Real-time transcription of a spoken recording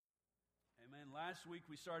Last week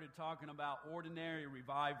we started talking about ordinary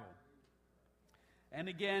revival. And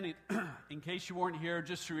again, in case you weren't here,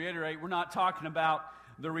 just to reiterate, we're not talking about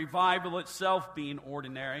the revival itself being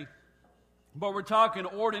ordinary, but we're talking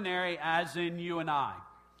ordinary as in you and I,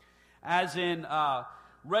 as in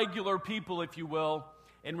regular people, if you will,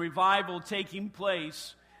 and revival taking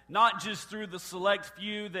place, not just through the select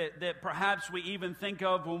few that perhaps we even think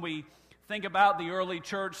of when we think about the early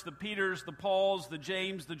church, the Peters, the Pauls, the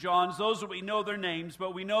James, the Johns, those that we know their names,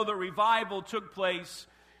 but we know that revival took place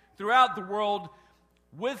throughout the world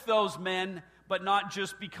with those men, but not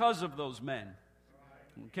just because of those men.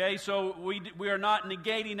 Okay, so we are not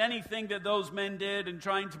negating anything that those men did and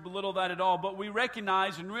trying to belittle that at all, but we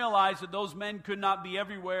recognize and realize that those men could not be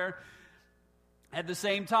everywhere at the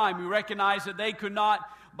same time. We recognize that they could not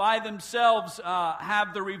by themselves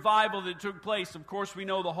have the revival that took place. Of course, we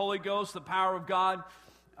know the Holy Ghost, the power of God,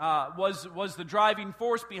 was the driving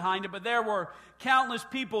force behind it, but there were countless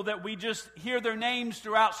people that we just hear their names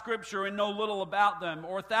throughout Scripture and know little about them,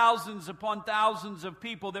 or thousands upon thousands of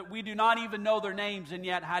people that we do not even know their names and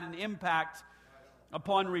yet had an impact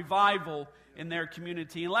upon revival in their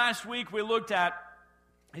community. And last week we looked at,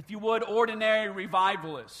 if you would, ordinary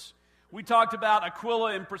revivalists. We talked about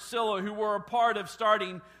Aquila and Priscilla, who were a part of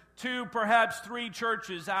starting 2, perhaps 3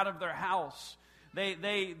 churches out of their house.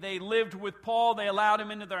 They lived with Paul. They allowed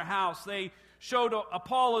him into their house. They showed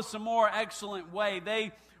Apollos a more excellent way.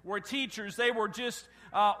 They were teachers. They were just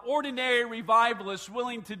ordinary revivalists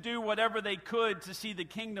willing to do whatever they could to see the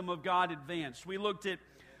kingdom of God advance. We looked at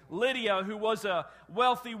Lydia, who was a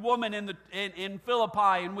wealthy woman in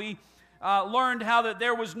Philippi, and we learned how that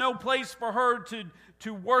there was no place for her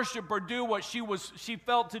to worship or do what she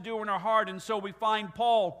felt to do in her heart. And so we find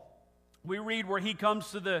Paul. We read where he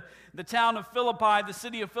comes to the town of Philippi, the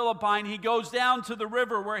city of Philippi, and he goes down to the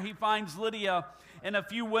river where he finds Lydia and a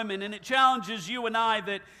few women. And it challenges you and I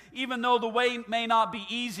that even though the way may not be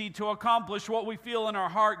easy to accomplish what we feel in our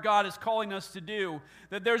heart God is calling us to do,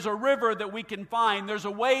 that there's a river that we can find. There's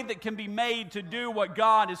a way that can be made to do what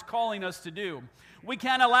God is calling us to do. We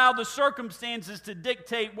can't allow the circumstances to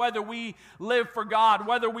dictate whether we live for God,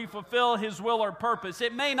 whether we fulfill His will or purpose.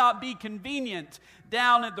 It may not be convenient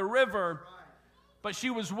down at the river, but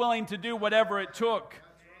she was willing to do whatever it took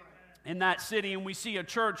in that city, and we see a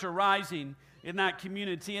church arising in that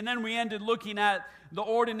community. And then we ended looking at the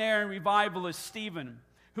ordinary revivalist Stephen,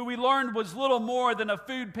 who we learned was little more than a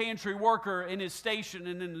food pantry worker in his station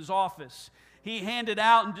and in his office. He handed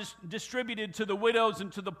out and distributed to the widows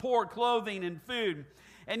and to the poor clothing and food.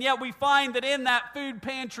 And yet we find that in that food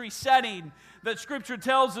pantry setting, that Scripture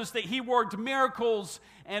tells us that he worked miracles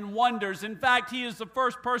and wonders. In fact, he is the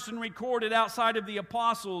first person recorded outside of the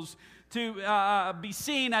apostles to be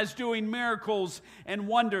seen as doing miracles and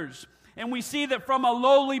wonders. And we see that from a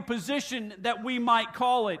lowly position that we might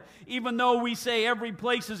call it, even though we say every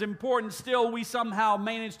place is important, still we somehow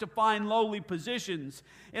manage to find lowly positions.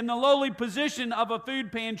 In the lowly position of a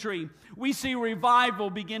food pantry, we see revival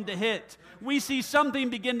begin to hit. We see something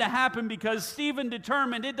begin to happen because Stephen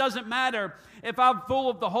determined it doesn't matter if I'm full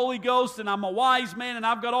of the Holy Ghost and I'm a wise man and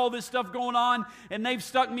I've got all this stuff going on and they've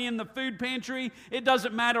stuck me in the food pantry. It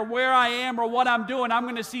doesn't matter where I am or what I'm doing. I'm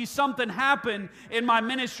going to see something happen in my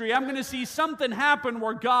ministry. I'm going to see something happen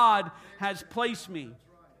where God has placed me.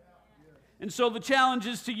 And so the challenge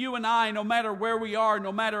is to you and I, no matter where we are,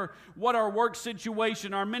 no matter what our work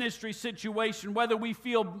situation, our ministry situation, whether we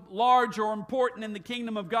feel large or important in the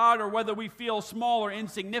kingdom of God or whether we feel small or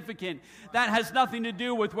insignificant, that has nothing to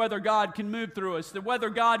do with whether God can move through us, that whether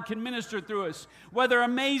God can minister through us, whether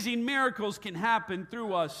amazing miracles can happen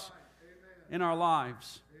through us in our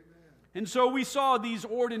lives. And so we saw these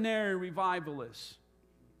ordinary revivalists.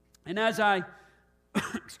 And as I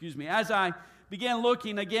began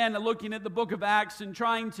looking at the book of Acts and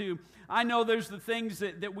I know there's the things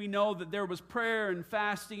that we know, that there was prayer and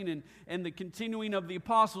fasting and the continuing of the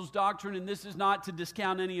apostles' doctrine, and this is not to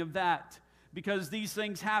discount any of that, because these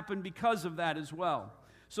things happen because of that as well.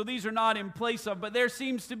 So these are not in place of, but there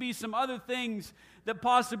seems to be some other things that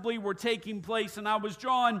possibly were taking place, and I was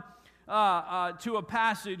drawn to a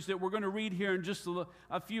passage that we're going to read here in just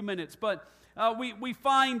a few minutes. But we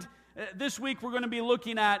find... This week we're going to be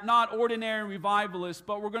looking at not ordinary revivalists,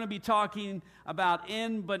 but we're going to be talking about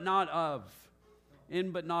in but not of.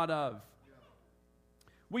 In but not of.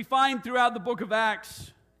 We find throughout the book of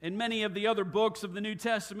Acts and many of the other books of the New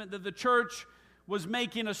Testament that the church was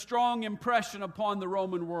making a strong impression upon the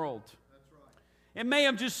Roman world. That's right. It may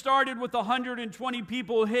have just started with 120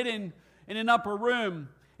 people hidden in an upper room,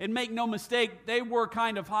 and make no mistake, they were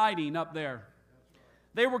kind of hiding up there.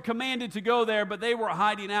 They were commanded to go there, but they were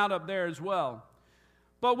hiding out up there as well.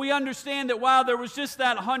 But we understand that while there was just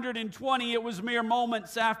that 120, it was mere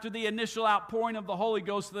moments after the initial outpouring of the Holy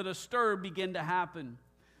Ghost that a stir began to happen.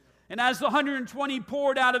 And as the 120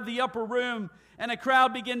 poured out of the upper room and a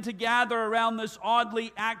crowd began to gather around this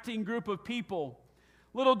oddly acting group of people,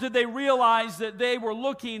 little did they realize that they were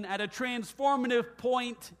looking at a transformative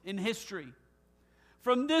point in history.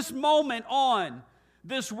 From this moment on,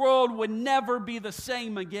 this world would never be the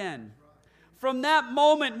same again. From that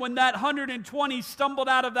moment when that 120 stumbled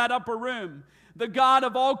out of that upper room, the God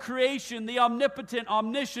of all creation, the omnipotent,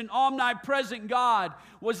 omniscient, omnipresent God,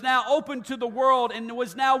 was now open to the world and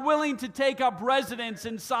was now willing to take up residence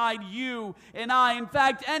inside you and I. In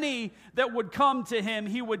fact, any that would come to him,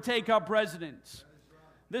 he would take up residence.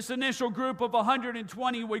 This initial group of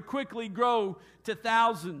 120 would quickly grow to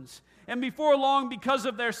thousands. And before long, because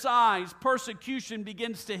of their size, persecution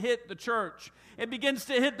begins to hit the church. It begins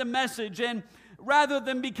to hit the message, and rather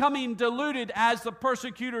than becoming diluted as the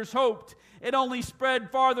persecutors hoped, it only spread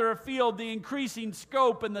farther afield, the increasing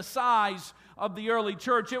scope and the size of the early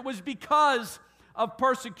church. It was because of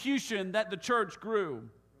persecution that the church grew.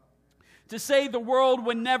 To say the world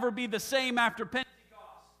would never be the same after Pentecost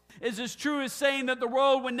is as true as saying that the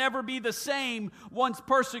world would never be the same once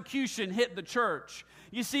persecution hit the church.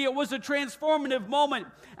 You see, it was a transformative moment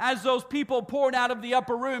as those people poured out of the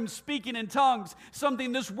upper room speaking in tongues,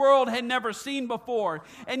 something this world had never seen before.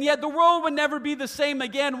 And yet the world would never be the same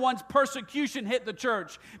again once persecution hit the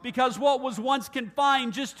church, because what was once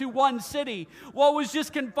confined just to one city, what was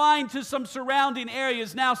just confined to some surrounding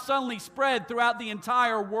areas, now suddenly spread throughout the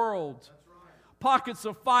entire world. Pockets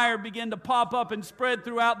of fire began to pop up and spread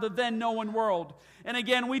throughout the then known world. And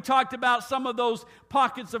again, we talked about some of those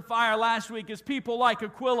pockets of fire last week as people like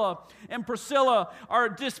Aquila and Priscilla are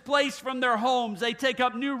displaced from their homes. They take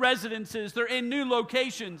up new residences. They're in new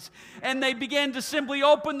locations. And they begin to simply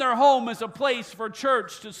open their home as a place for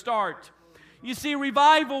church to start. You see,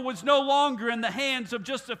 revival was no longer in the hands of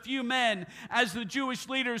just a few men, as the Jewish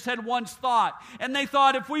leaders had once thought. And they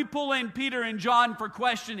thought, if we pull in Peter and John for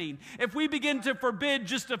questioning, if we begin to forbid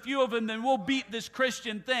just a few of them, then we'll beat this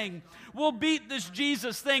Christian thing. We'll beat this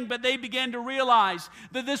Jesus thing. But they began to realize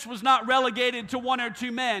that this was not relegated to one or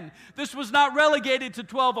two men. This was not relegated to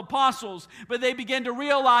 12 apostles. But they began to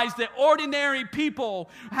realize that ordinary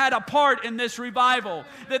people had a part in this revival.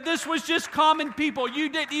 That this was just common people. You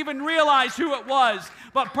didn't even realize who it was,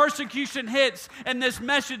 but persecution hits and this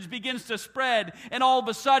message begins to spread, and all of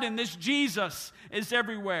a sudden this Jesus is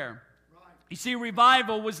everywhere. You see,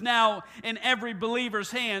 revival was now in every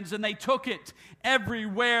believer's hands, and they took it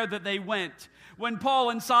everywhere that they went. When Paul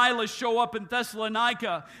and Silas show up in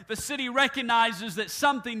Thessalonica, the city recognizes that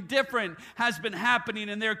something different has been happening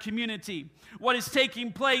in their community. What is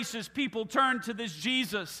taking place as people turn to this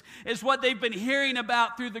Jesus is what they've been hearing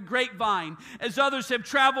about through the grapevine. As others have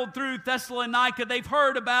traveled through Thessalonica, they've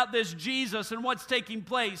heard about this Jesus and what's taking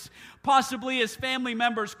place. Possibly as family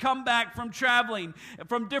members come back from traveling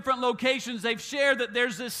from different locations, they've shared that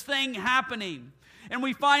there's this thing happening. And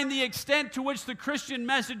we find the extent to which the Christian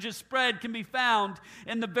message is spread can be found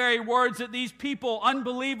in the very words that these people,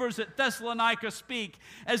 unbelievers at Thessalonica, speak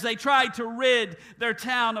as they try to rid their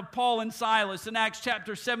town of Paul and Silas. In Acts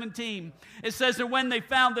chapter 17, it says, "And when they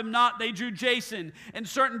found them not, they drew Jason and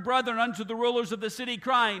certain brethren unto the rulers of the city,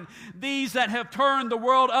 crying, These that have turned the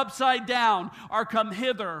world upside down are come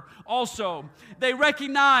hither also." They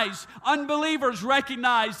recognize, unbelievers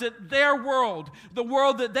recognize that their world, the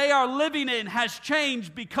world that they are living in, has changed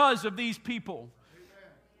because of these people.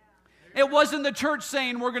 It wasn't the church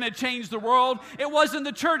saying we're going to change the world. It wasn't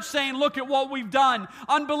the church saying, look at what we've done.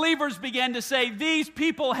 Unbelievers began to say, these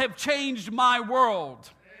people have changed my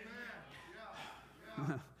world.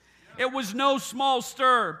 It was no small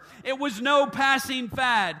stir. It was no passing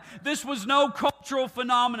fad. This was no cultural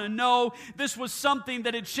phenomenon. No, this was something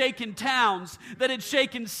that had shaken towns, that had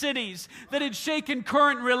shaken cities, that had shaken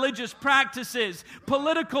current religious practices,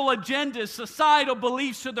 political agendas, societal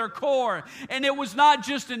beliefs to their core. And it was not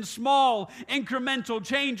just in small, incremental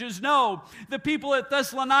changes. No, the people at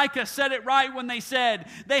Thessalonica said it right when they said,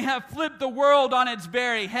 they have flipped the world on its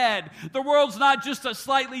very head. The world's not just a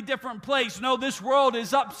slightly different place. No, this world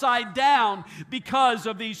is upside down because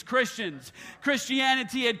of these Christians.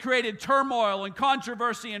 Christianity had created turmoil and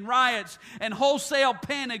controversy and riots and wholesale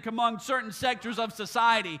panic among certain sectors of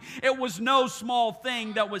society. It was no small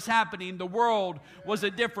thing that was happening. The world was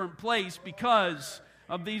a different place because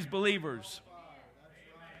of these believers.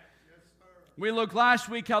 We looked last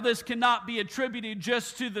week how this cannot be attributed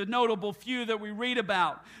just to the notable few that we read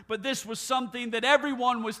about, but this was something that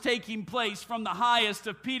everyone was taking place, from the highest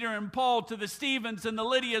of Peter and Paul to the Stephens and the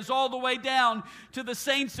Lydias, all the way down to the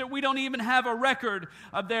saints that we don't even have a record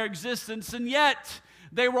of their existence, and yet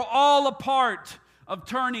they were all a part of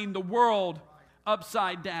turning the world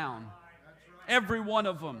upside down. Every one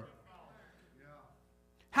of them.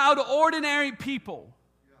 How do ordinary people,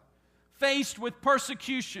 faced with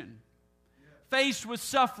persecution, faced with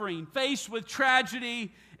suffering, faced with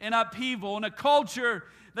tragedy and upheaval, in a culture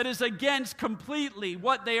that is against completely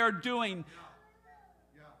what they are doing,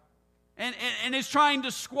 and is trying to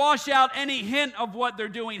squash out any hint of what they're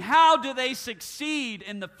doing, how do they succeed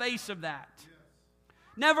in the face of that?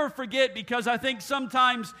 Never forget, because I think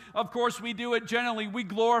sometimes, of course we do it generally, we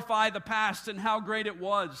glorify the past and how great it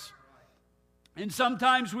was. And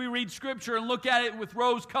sometimes we read Scripture and look at it with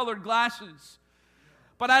rose-colored glasses.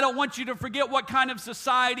 But I don't want you to forget what kind of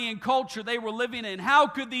society and culture they were living in. How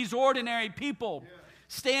could these ordinary people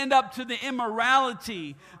stand up to the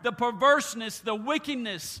immorality, the perverseness, the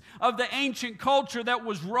wickedness of the ancient culture that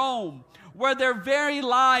was Rome, where their very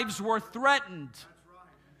lives were threatened?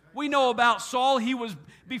 We know about Saul.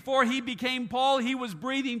 Before he became Paul, he was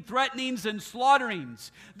breathing threatenings and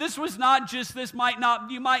slaughterings. This was not just, you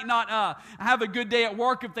might not have a good day at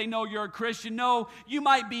work if they know you're a Christian. No, you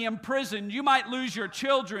might be imprisoned. You might lose your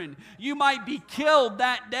children. You might be killed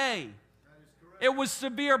that day. It was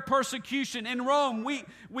severe persecution. In Rome,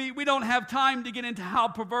 we don't have time to get into how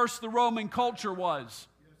perverse the Roman culture was.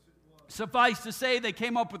 Suffice to say, they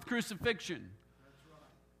came up with crucifixion.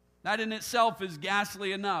 That in itself is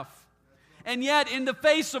ghastly enough. And yet, in the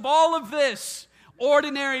face of all of this,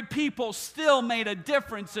 ordinary people still made a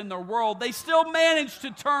difference in their world. They still managed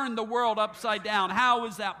to turn the world upside down. How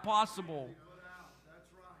is that possible?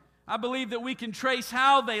 I believe that we can trace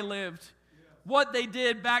how they lived, what they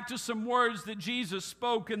did, back to some words that Jesus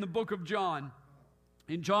spoke in the book of John.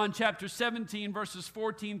 In John chapter 17, verses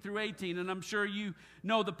 14 through 18, and I'm sure you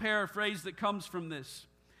know the paraphrase that comes from this.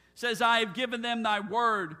 Says, I have given them thy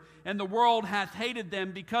word, and the world hath hated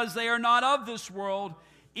them, because they are not of this world,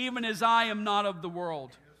 even as I am not of the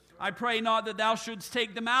world. I pray not that thou shouldst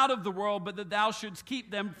take them out of the world, but that thou shouldst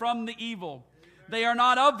keep them from the evil. They are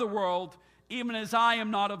not of the world, even as I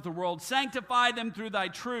am not of the world. Sanctify them through thy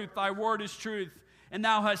truth. Thy word is truth. And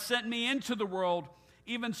thou hast sent me into the world,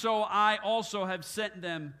 even so I also have sent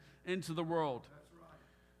them into the world.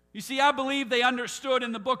 You see, I believe they understood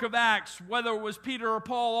in the book of Acts, whether it was Peter or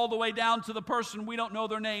Paul, all the way down to the person, we don't know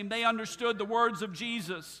their name, they understood the words of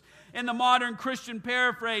Jesus. In the modern Christian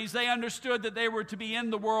paraphrase, they understood that they were to be in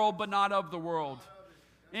the world, but not of the world.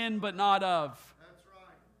 In, but not of.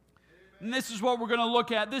 And this is what we're going to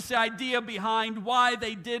look at, this idea behind why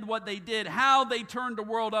they did what they did, how they turned the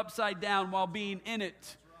world upside down while being in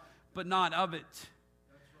it, but not of it.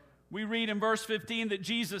 We read in verse 15 that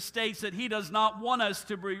Jesus states that he does not want us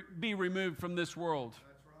to be removed from this world.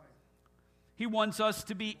 He wants us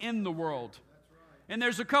to be in the world. And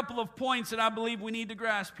there's a couple of points that I believe we need to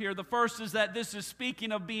grasp here. The first is that this is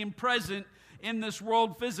speaking of being present in this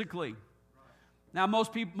world physically. Now,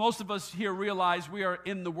 most of us here realize we are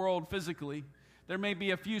in the world physically. There may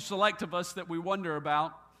be a few select of us that we wonder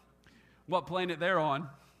about what planet they're on.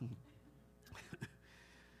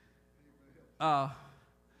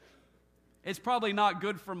 It's probably not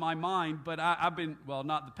good for my mind, but I've been, well,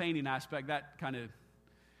 not the painting aspect, that kind of,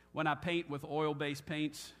 when I paint with oil-based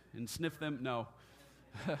paints and sniff them, no.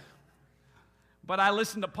 But I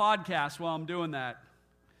listen to podcasts while I'm doing that.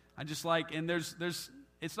 I just like, and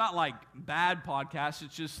it's not like bad podcasts,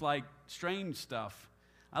 it's just like strange stuff.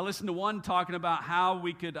 I listened to one talking about how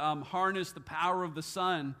we could harness the power of the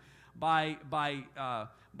sun by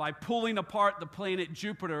pulling apart the planet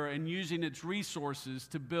Jupiter and using its resources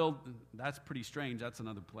to build. That's pretty strange. That's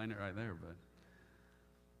another planet right there, but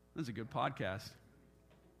that's a good podcast.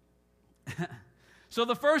 So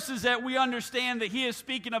the first is that we understand that he is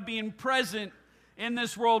speaking of being present in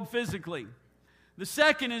this world physically. The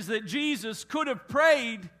second is that Jesus could have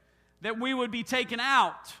prayed that we would be taken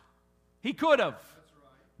out. He could have,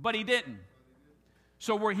 but he didn't.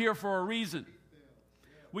 So we're here for a reason.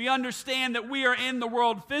 We understand that we are in the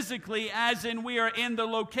world physically, as in we are in the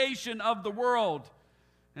location of the world.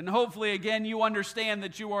 And hopefully, again, you understand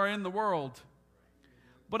that you are in the world.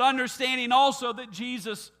 But understanding also that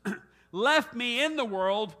Jesus left me in the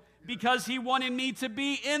world because he wanted me to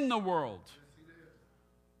be in the world.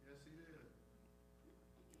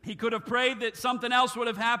 He could have prayed that something else would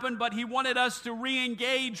have happened, but he wanted us to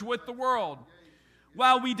re-engage with the world.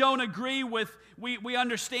 While we don't agree with, we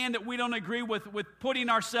understand that we don't agree with putting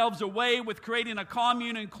ourselves away, with creating a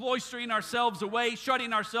commune and cloistering ourselves away,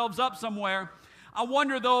 shutting ourselves up somewhere. I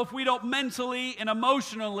wonder, though, if we don't mentally and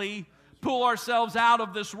emotionally pull ourselves out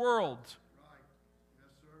of this world.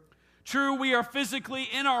 True, we are physically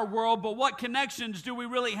in our world, but what connections do we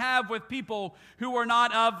really have with people who are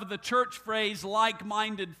not of the church phrase,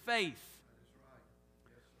 like-minded faith?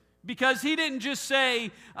 Because he didn't just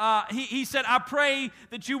say, he said, I pray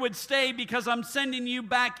that you would stay because I'm sending you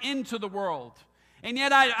back into the world. And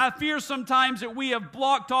yet I fear sometimes that we have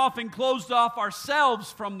blocked off and closed off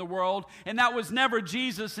ourselves from the world, and that was never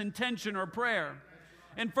Jesus' intention or prayer.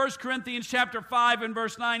 In 1 Corinthians chapter 5 and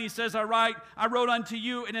verse 9, he says, I wrote unto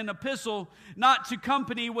you in an epistle not to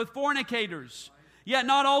company with fornicators, yet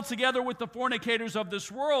not altogether with the fornicators of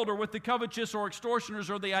this world, or with the covetous or extortioners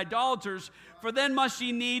or the idolaters, for then must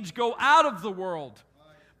ye needs go out of the world.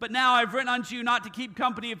 But now I've written unto you not to keep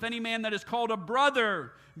company if any man that is called a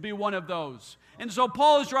brother be one of those. And so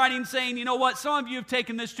Paul is writing saying, you know what, some of you have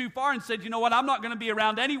taken this too far and said, you know what, I'm not going to be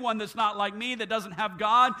around anyone that's not like me, that doesn't have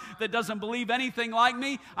God, that doesn't believe anything like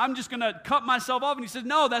me. I'm just going to cut myself off. And he says,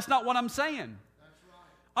 no, that's not what I'm saying.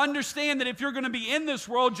 Understand that if you're going to be in this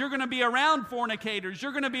world, you're going to be around fornicators.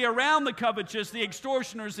 You're going to be around the covetous, the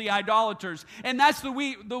extortioners, the idolaters. And that's the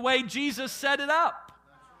way Jesus set it up,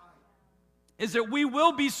 is that we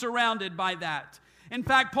will be surrounded by that. In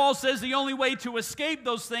fact, Paul says the only way to escape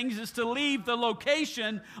those things is to leave the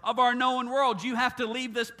location of our known world. You have to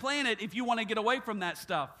leave this planet if you want to get away from that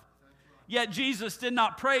stuff. Yet Jesus did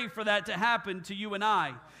not pray for that to happen to you and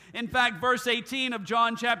I. In fact, verse 18 of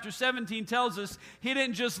John chapter 17 tells us he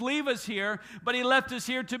didn't just leave us here, but he left us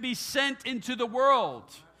here to be sent into the world,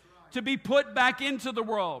 to be put back into the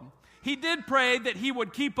world. He did pray that he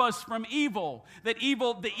would keep us from evil, that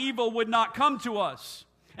the evil would not come to us.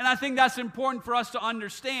 And I think that's important for us to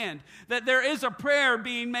understand, that there is a prayer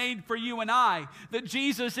being made for you and I, that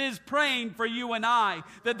Jesus is praying for you and I,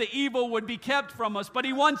 that the evil would be kept from us, but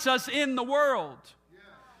he wants us in the world.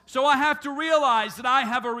 So I have to realize that I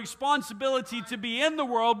have a responsibility to be in the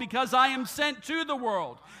world because I am sent to the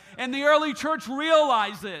world. And the early church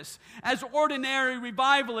realized this. As ordinary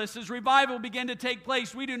revivalists, as revival began to take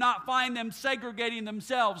place, we do not find them segregating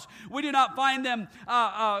themselves. We do not find them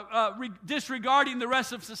disregarding the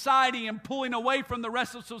rest of society and pulling away from the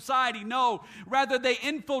rest of society. No, rather they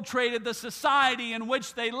infiltrated the society in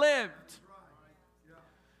which they lived.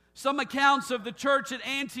 Some accounts of the church at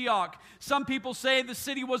Antioch, some people say the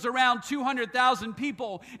city was around 200,000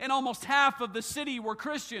 people, and almost half of the city were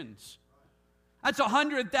Christians. That's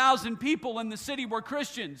 100,000 people in the city were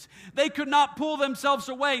Christians. They could not pull themselves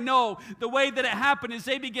away. No, the way that it happened is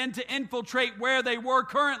they began to infiltrate where they were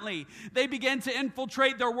currently. They began to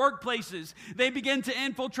infiltrate their workplaces. They began to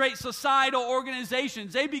infiltrate societal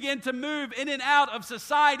organizations. They began to move in and out of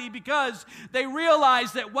society because they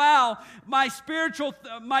realized that, wow, my spiritual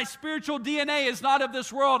DNA is not of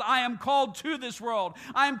this world. I am called to this world.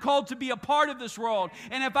 I am called to be a part of this world.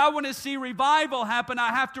 And if I want to see revival happen, I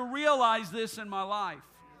have to realize this in my life.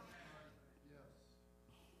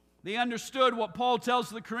 They understood what Paul tells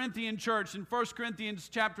the Corinthian church in 1 Corinthians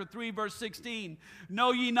chapter 3 verse 16.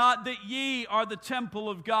 Know ye not that ye are the temple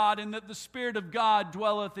of God, and that the Spirit of God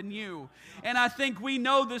dwelleth in you? And I think we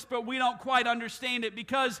know this, but we don't quite understand it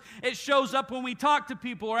because it shows up when we talk to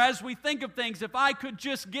people or as we think of things. If I could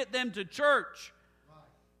just get them to church.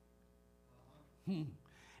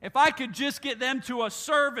 If I could just get them to a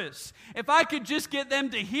service, if I could just get them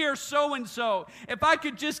to hear so-and-so, if I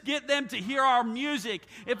could just get them to hear our music,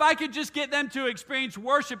 if I could just get them to experience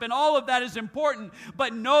worship, and all of that is important.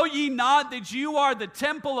 But know ye not that you are the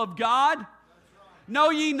temple of God? Know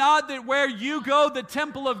ye not that where you go, the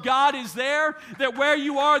temple of God is there? That where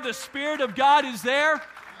you are, the Spirit of God is there?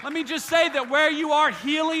 Let me just say that where you are,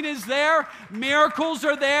 healing is there, miracles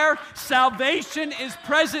are there, salvation is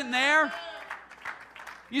present there.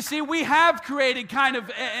 You see, we have created kind of,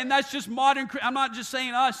 and that's just modern, I'm not just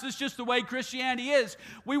saying us, this is just the way Christianity is.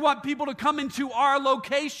 We want people to come into our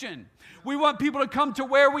location. We want people to come to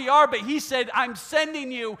where we are, but he said, I'm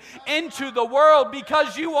sending you into the world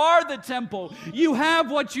because you are the temple. You have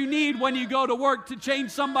what you need when you go to work to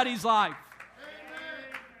change somebody's life.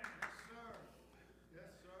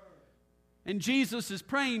 And Jesus is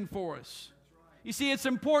praying for us. You see, it's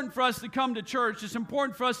important for us to come to church. It's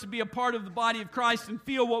important for us to be a part of the body of Christ and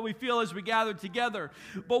feel what we feel as we gather together.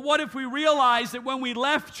 But what if we realized that when we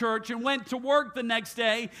left church and went to work the next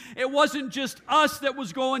day, it wasn't just us that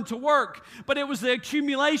was going to work, but it was the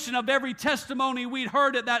accumulation of every testimony we'd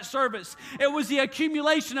heard at that service. It was the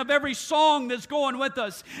accumulation of every song that's going with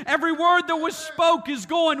us. Every word that was spoke is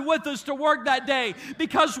going with us to work that day,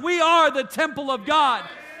 because we are the temple of God.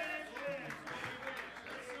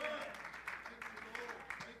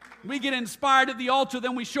 We get inspired at the altar,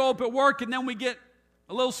 then we show up at work, and then we get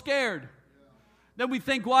a little scared. Then we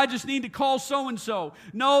think, well, I just need to call so-and-so.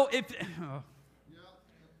 No,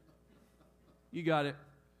 you got it.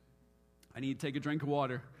 I need to take a drink of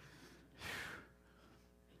water.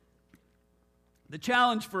 The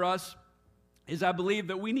challenge for us is, I believe,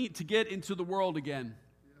 that we need to get into the world again.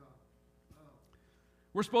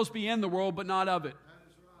 We're supposed to be in the world, but not of it.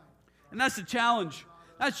 And that's the challenge.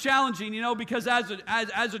 That's challenging, because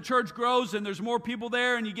as a church grows and there's more people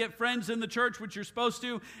there and you get friends in the church, which you're supposed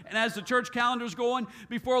to, and as the church calendar's going,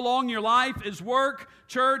 before long your life is work,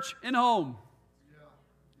 church, and home.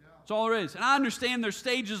 That's all there is. And I understand there's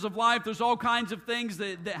stages of life. There's all kinds of things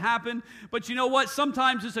that happen. But you know what?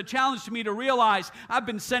 Sometimes it's a challenge to me to realize I've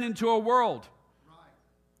been sent into a world.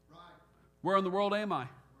 Where in the world am I?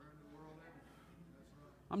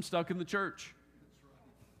 I'm stuck in the church.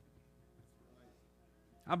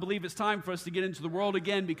 I believe it's time for us to get into the world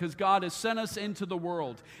again, because God has sent us into the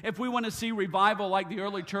world. If we want to see revival like the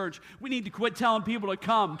early church, we need to quit telling people to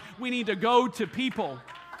come. We need to go to people.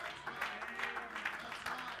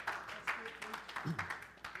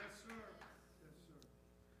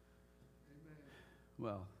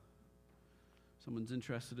 Well, someone's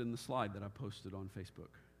interested in the slide that I posted on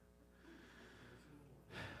Facebook.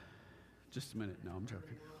 Just a minute. No, I'm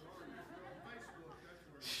joking.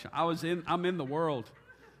 I'm in the world.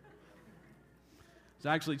 I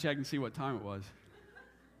was actually checking to see what time it was.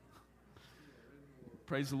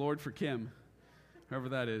 Praise the Lord for Kim, whoever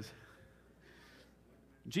that is.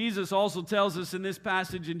 Jesus also tells us in this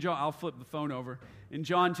passage in John, I'll flip the phone over, in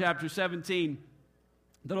John chapter 17,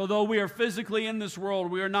 that although we are physically in this world,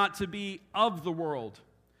 we are not to be of the world.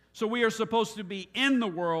 So we are supposed to be in the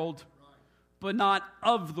world, but not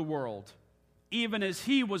of the world, even as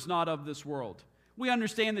he was not of this world. We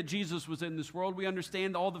understand that Jesus was in this world. We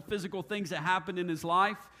understand all the physical things that happened in his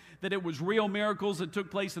life, that it was real miracles that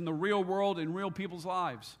took place in the real world in real people's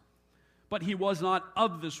lives. But he was not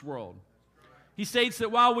of this world. He states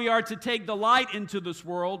that while we are to take the light into this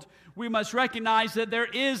world, we must recognize that there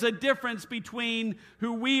is a difference between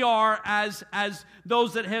who we are as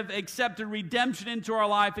those that have accepted redemption into our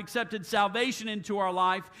life, accepted salvation into our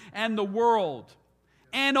life, and the world.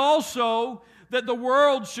 And also that the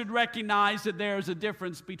world should recognize that there is a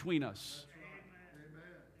difference between us.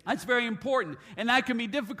 That's very important, and that can be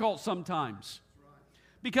difficult sometimes.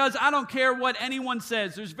 Because I don't care what anyone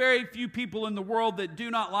says, there's very few people in the world that do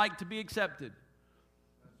not like to be accepted.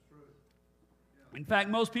 In fact,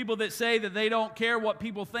 most people that say that they don't care what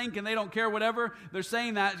people think and they don't care whatever, they're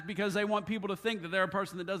saying that because they want people to think that they're a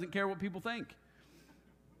person that doesn't care what people think.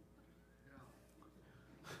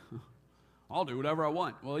 I'll do whatever I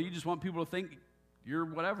want. Well, you just want people to think you're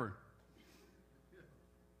whatever.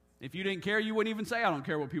 If you didn't care, you wouldn't even say, I don't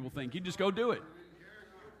care what people think. You just go do it.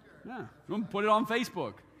 Yeah, you put it on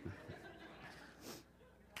Facebook.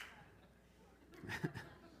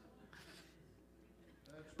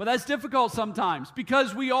 But that's difficult sometimes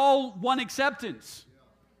because we all want acceptance.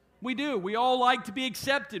 We do. We all like to be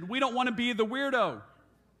accepted. We don't want to be the weirdo.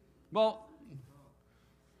 Well,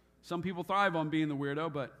 some people thrive on being the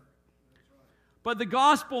weirdo, but the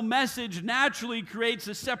gospel message naturally creates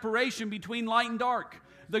a separation between light and dark.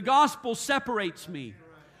 The gospel separates me.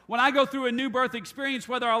 When I go through a new birth experience,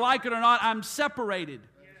 whether I like it or not, I'm separated.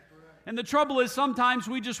 And the trouble is sometimes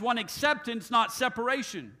we just want acceptance, not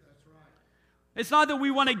separation. It's not that we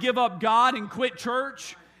want to give up God and quit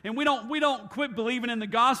church, and we don't quit believing in the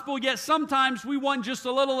gospel, yet sometimes we want just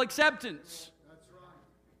a little acceptance.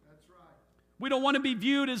 That's right. We don't want to be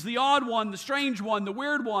viewed as the odd one, the strange one, the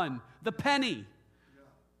weird one, the penny.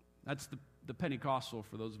 That's the Pentecostal,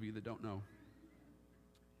 for those of you that don't know.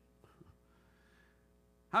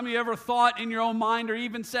 How many of you ever thought in your own mind or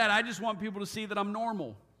even said, I just want people to see that I'm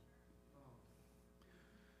normal?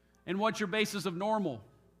 And what's your basis of normal?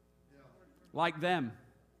 Like them.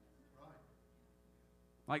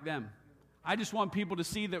 Like them. I just want people to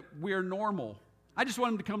see that we're normal. I just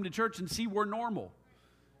want them to come to church and see we're normal.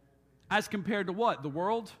 As compared to what? The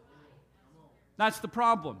world? That's the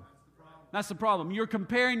problem. That's the problem. You're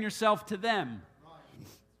comparing yourself to them.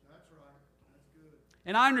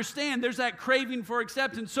 And I understand there's that craving for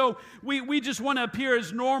acceptance. So we just want to appear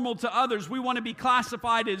as normal to others. We want to be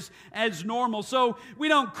classified as normal. So we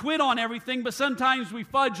don't quit on everything, but sometimes we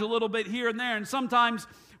fudge a little bit here and there. And sometimes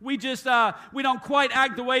we just we don't quite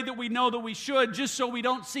act the way that we know that we should, just so we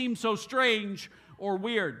don't seem so strange or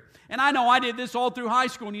weird. And I know I did this all through high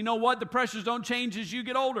school. And you know what? The pressures don't change as you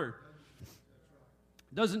get older.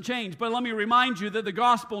 Doesn't change. But let me remind you that the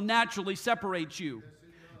gospel naturally separates you.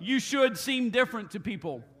 You should seem different to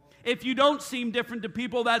people. If you don't seem different to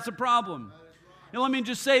people, that's a problem. And let me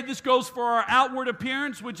just say, this goes for our outward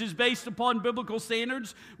appearance, which is based upon biblical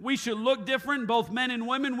standards. We should look different, both men and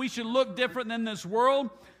women. We should look different than this world.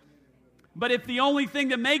 But if the only thing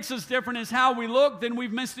that makes us different is how we look, then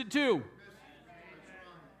we've missed it too.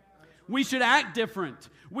 We should act different.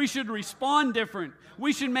 We should respond different.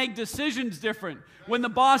 We should make decisions different. When the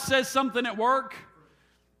boss says something at work,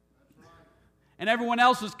 and everyone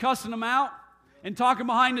else is cussing him out and talking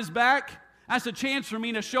behind his back, that's a chance for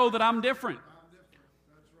me to show that I'm different.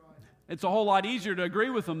 It's a whole lot easier to agree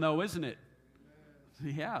with them, though, isn't it?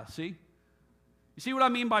 Yeah, see? You see what I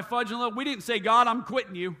mean by fudging a little? We didn't say, God, I'm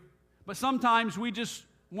quitting you. But sometimes we just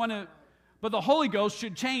want to... But the Holy Ghost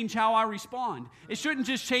should change how I respond. It shouldn't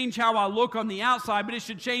just change how I look on the outside, but it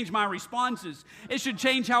should change my responses. It should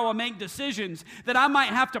change how I make decisions, that I might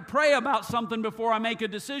have to pray about something before I make a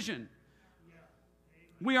decision.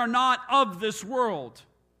 We are not of this world.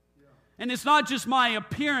 And it's not just my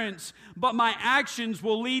appearance, but my actions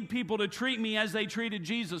will lead people to treat me as they treated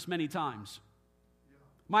Jesus many times.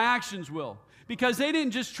 My actions will. Because they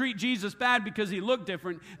didn't just treat Jesus bad because he looked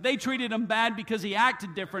different. They treated him bad because he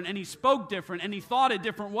acted different and he spoke different and he thought a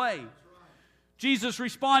different way. Jesus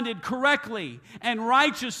responded correctly and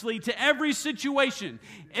righteously to every situation.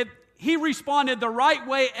 He responded the right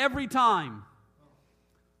way every time.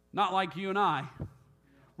 Not like you and I,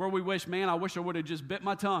 where we wish, man, I wish I would have just bit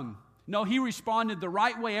my tongue. No, he responded the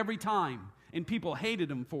right way every time, and people hated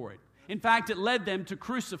him for it. In fact, it led them to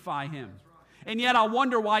crucify him. And yet I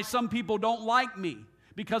wonder why some people don't like me,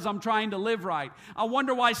 because I'm trying to live right. I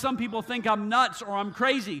wonder why some people think I'm nuts or I'm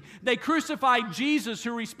crazy. They crucified Jesus,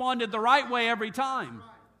 who responded the right way every time.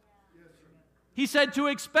 He said to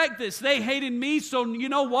expect this. They hated me, so you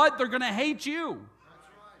know what? They're going to hate you.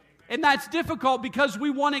 And that's difficult because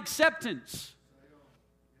we want acceptance.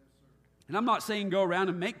 And I'm not saying go around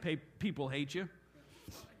and make people hate you.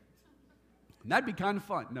 That'd be kind of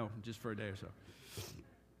fun. No, just for a day or so.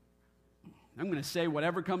 I'm going to say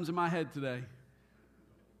whatever comes in my head today.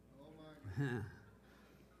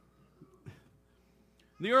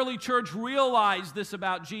 The early church realized this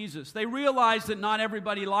about Jesus. They realized that not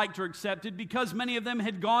everybody liked or accepted because many of them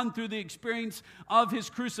had gone through the experience of his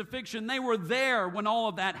crucifixion. They were there when all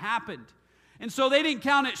of that happened. And so they didn't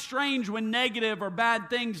count it strange when negative or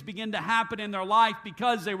bad things began to happen in their life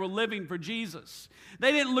because they were living for Jesus.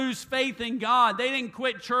 They didn't lose faith in God. They didn't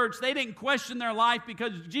quit church. They didn't question their life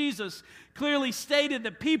because Jesus clearly stated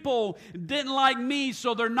that people didn't like me,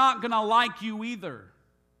 so they're not going to like you either.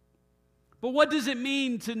 But what does it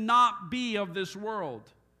mean to not be of this world?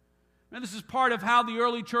 Now, this is part of how the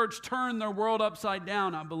early church turned their world upside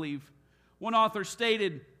down, I believe. One author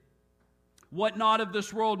stated, what not of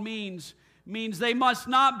this world means they must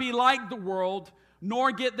not be like the world,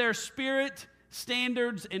 nor get their spirit,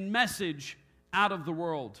 standards, and message out of the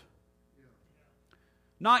world.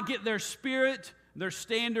 Not get their spirit, their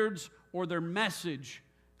standards, or their message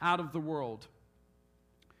out of the world.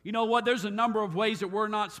 You know what? There's a number of ways that we're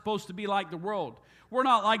not supposed to be like the world. We're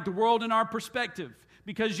not like the world in our perspective,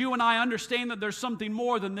 because you and I understand that there's something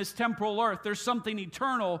more than this temporal earth. There's something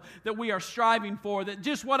eternal that we are striving for, that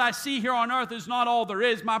just what I see here on earth is not all there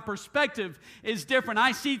is. My perspective is different.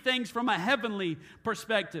 I see things from a heavenly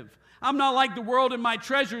perspective. I'm not like the world in my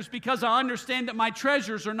treasures because I understand that my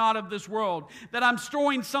treasures are not of this world, that I'm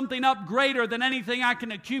storing something up greater than anything I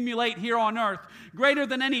can accumulate here on earth, greater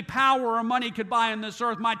than any power or money could buy on this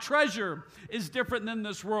earth. My treasure is different than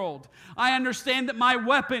this world. I understand that my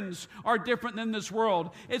weapons are different than this world.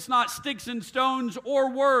 It's not sticks and stones or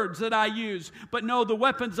words that I use, but no, the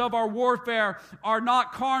weapons of our warfare are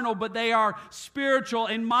not carnal, but they are spiritual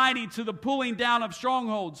and mighty to the pulling down of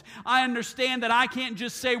strongholds. I understand that I can't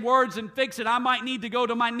just say words and fix it. I might need to go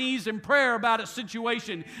to my knees in prayer about a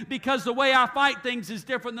situation, because the way I fight things is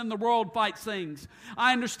different than the world fights things.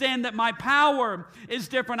 I understand that my power is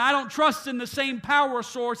different. I don't trust in the same power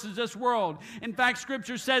source as this world. In fact,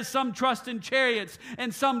 Scripture says some trust in chariots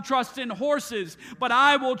and some trust in horses, but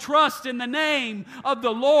I will trust in the name of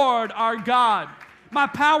the Lord our God. My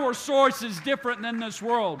power source is different than this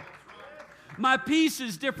world. My peace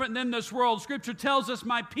is different than this world. Scripture tells us,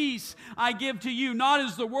 my peace I give to you. Not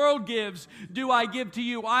as the world gives, do I give to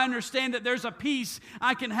you. I understand that there's a peace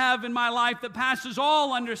I can have in my life that passes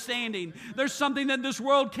all understanding. There's something that this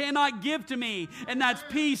world cannot give to me, and that's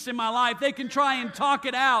peace in my life. They can try and talk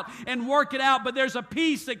it out and work it out, but there's a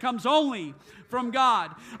peace that comes only from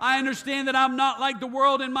God. I understand that I'm not like the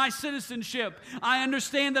world in my citizenship. I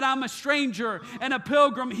understand that I'm a stranger and a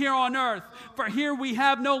pilgrim here on earth. For here we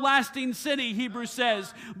have no lasting city, Hebrews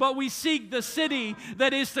says, but we seek the city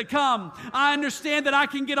that is to come. I understand that I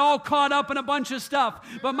can get all caught up in a bunch of stuff,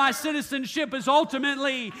 but my citizenship is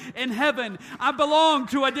ultimately in heaven. I belong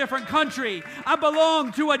to a different country. I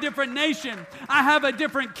belong to a different nation. I have a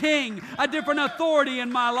different king, a different authority in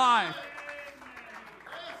my life.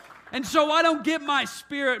 And so I don't get my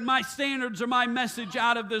spirit, my standards, or my message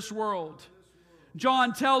out of this world.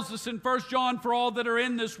 John tells us in 1 John, for all that are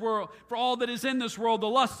in this world, for all that is in this world, the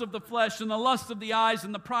lust of the flesh and the lust of the eyes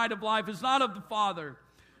and the pride of life is not of the Father,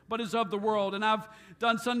 but is of the world. And I've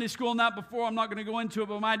done Sunday school on that before. I'm not going to go into it,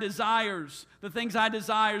 but my desires, the things I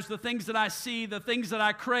desire, the things that I see, the things that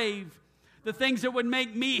I crave, the things that would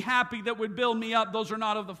make me happy, that would build me up, those are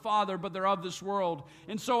not of the Father, but they're of this world.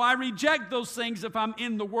 And so I reject those things if I'm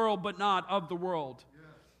in the world, but not of the world.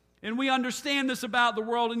 And we understand this about the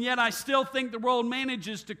world, and yet I still think the world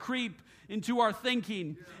manages to creep into our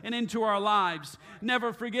thinking and into our lives.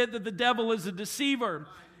 Never forget that the devil is a deceiver.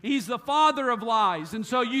 He's the father of lies. And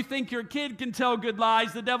so you think your kid can tell good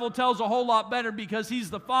lies. The devil tells a whole lot better because he's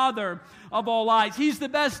the father of all lies. He's the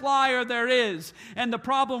best liar there is. And the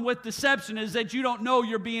problem with deception is that you don't know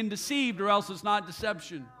you're being deceived, or else it's not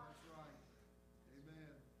deception.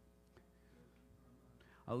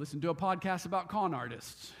 I listened to a podcast about con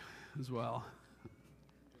artists as well.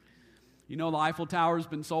 You know, the Eiffel Tower has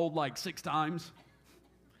been sold like 6 times.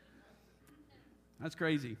 That's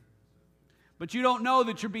crazy. But you don't know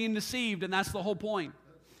that you're being deceived, and that's the whole point.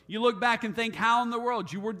 You look back and think, how in the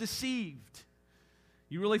world? You were deceived.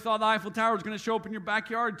 You really thought the Eiffel Tower was going to show up in your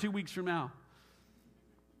backyard 2 weeks from now.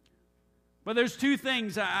 But there's 2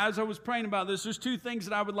 things, as I was praying about this, there's 2 things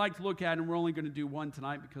that I would like to look at, and we're only going to do one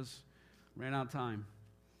tonight because we ran out of time.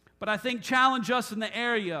 But I think challenge us in the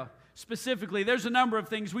area specifically. There's a number of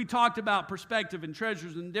things. We talked about perspective and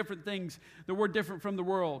treasures and different things that were different from the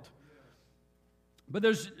world. But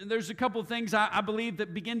there's a couple of things I believe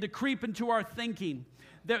that begin to creep into our thinking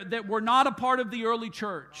that we're not a part of the early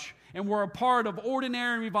church, and we're a part of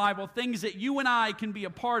ordinary revival, things that you and I can be a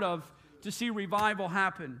part of to see revival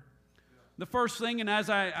happen. The first thing, and as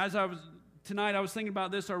I was tonight, I was thinking about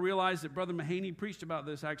this, I realized that Brother Mahaney preached about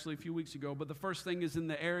this actually a few weeks ago, but the first thing is in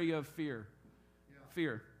the area of fear.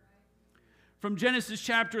 Fear. From Genesis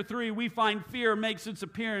chapter 3, we find fear makes its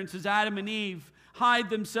appearance as Adam and Eve hide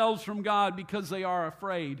themselves from God because they are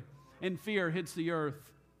afraid, and fear hits the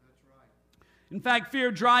earth. In fact,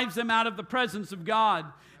 fear drives them out of the presence of God.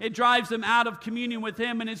 It drives them out of communion with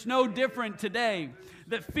Him, and it's no different today.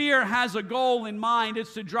 That fear has a goal in mind.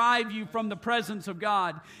 It's to drive you from the presence of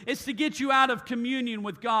God. It's to get you out of communion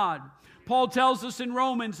with God. Paul tells us in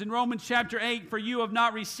Romans chapter 8, for you have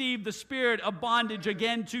not received the spirit of bondage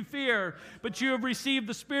again to fear, but you have received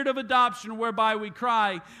the spirit of adoption whereby we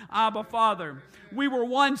cry, Abba, Father. We were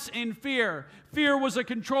once in fear. Fear was a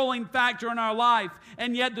controlling factor in our life,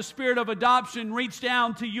 and yet the spirit of adoption reached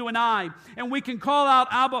down to you and I, and we can call out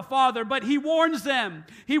Abba, Father, but He warns them.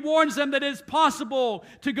 He warns them that it is possible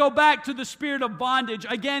to go back to the spirit of bondage,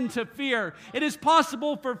 again to fear. It is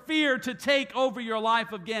possible for fear to take over your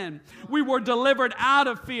life again. We were delivered out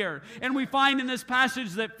of fear, and we find in this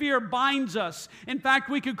passage that fear binds us. In fact,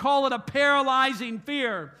 we could call it a paralyzing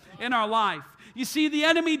fear in our life. You see, the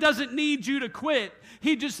enemy doesn't need you to quit.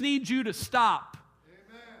 He just needs you to stop.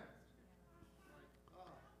 Amen.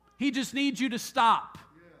 He just needs you to stop.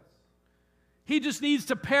 Yes. He just needs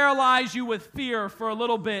to paralyze you with fear for a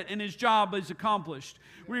little bit, and his job is accomplished.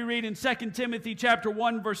 We read in 2 Timothy chapter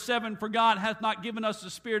 1, verse 7, for God hath not given us the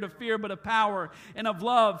spirit of fear, but of power and of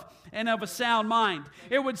love and of a sound mind.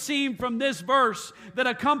 It would seem from this verse that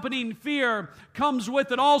accompanying fear comes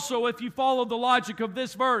with it also, if you follow the logic of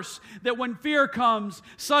this verse, that when fear comes,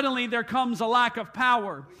 suddenly there comes a lack of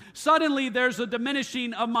power. Suddenly there's a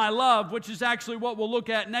diminishing of my love, which is actually what we'll look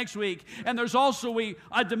at next week. And there's also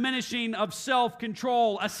a diminishing of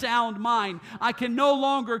self-control, a sound mind. I can no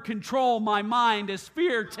longer control my mind as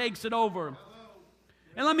fear takes it over.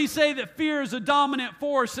 And let me say that fear is a dominant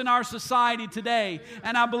force in our society today.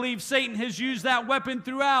 And I believe Satan has used that weapon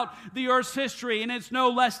throughout the earth's history. And it's no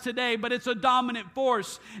less today, but it's a dominant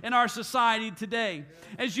force in our society today.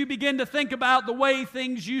 As you begin to think about the way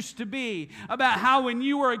things used to be, about how when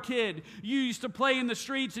you were a kid, you used to play in the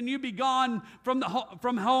streets and you'd be gone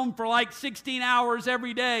from home for like 16 hours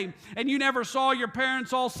every day. And you never saw your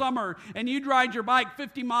parents all summer. And you'd ride your bike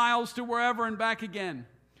 50 miles to wherever and back again.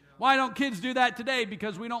 Why don't kids do that today?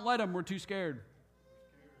 Because we don't let them. We're too scared.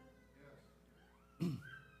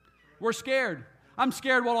 We're scared. I'm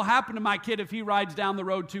scared what will happen to my kid if he rides down the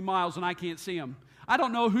road 2 miles and I can't see him. I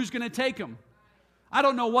don't know who's going to take him. I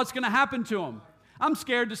don't know what's going to happen to him. I'm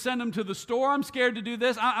scared to send him to the store. I'm scared to do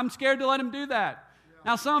this. I'm scared to let him do that.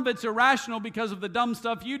 Now, some of it's irrational because of the dumb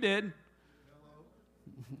stuff you did.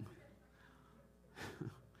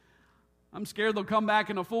 I'm scared they'll come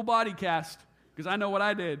back in a full body cast. Because I know what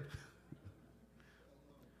I did.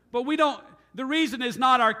 But the reason is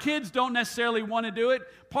not our kids don't necessarily want to do it.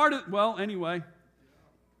 Anyway.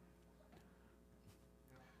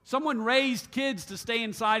 Someone raised kids to stay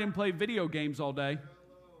inside and play video games all day.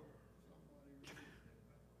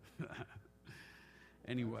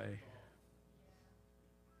 Anyway.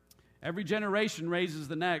 Every generation raises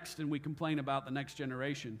the next, and we complain about the next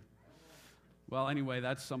generation. Well, anyway,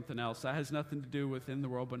 that's something else. That has nothing to do with in the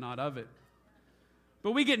world, but not of it.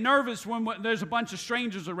 But we get nervous when there's a bunch of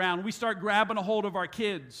strangers around. We start grabbing a hold of our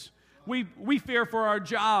kids. We fear for our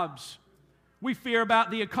jobs. We fear about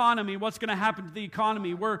the economy, what's going to happen to the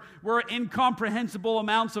economy. We're incomprehensible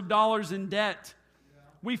amounts of dollars in debt.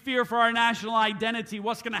 We fear for our national identity,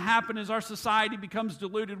 what's going to happen as our society becomes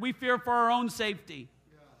diluted. We fear for our own safety.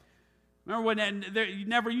 Remember when you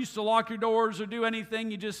never used to lock your doors or do anything?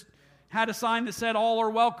 You just had a sign that said, all are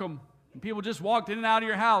welcome. And people just walked in and out of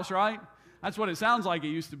your house, right? That's what it sounds like it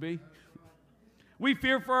used to be. We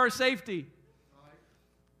fear for our safety.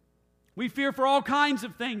 We fear for all kinds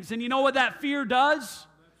of things. And you know what that fear does?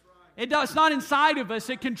 It's not inside of us.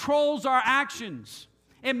 It controls our actions.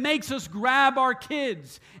 It makes us grab our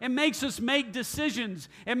kids. It makes us make decisions.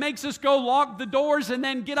 It makes us go lock the doors and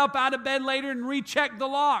then get up out of bed later and recheck the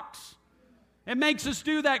locks. It makes us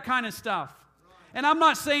do that kind of stuff. And I'm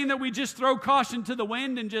not saying that we just throw caution to the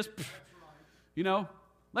wind and just,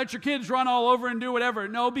 let your kids run all over and do whatever.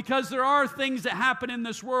 No, because there are things that happen in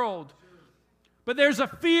this world. But there's a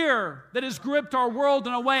fear that has gripped our world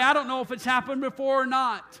in a way, I don't know if it's happened before or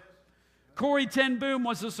not. Corrie ten Boom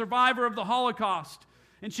was a survivor of the Holocaust.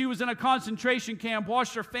 And she was in a concentration camp,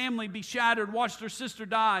 watched her family be shattered, watched her sister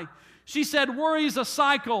die. She said, worry is a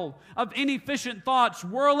cycle of inefficient thoughts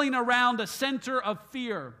whirling around a center of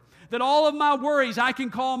fear. That all of my worries, I can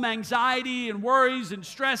call them anxiety and worries and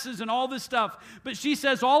stresses and all this stuff. But she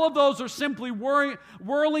says all of those are simply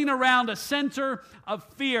whirling around a center of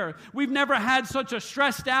fear. We've never had such a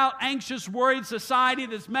stressed out, anxious, worried society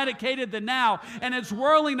that's medicated than now. And it's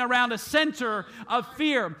whirling around a center of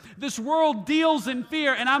fear. This world deals in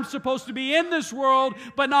fear, and I'm supposed to be in this world,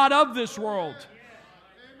 but not of this world.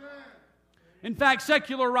 In fact,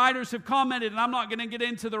 secular writers have commented, and I'm not going to get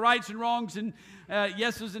into the rights and wrongs and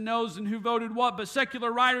yeses and nos and who voted what, but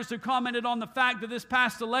secular writers have commented on the fact that this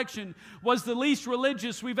past election was the least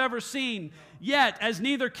religious we've ever seen. Yet, as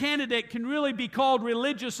neither candidate can really be called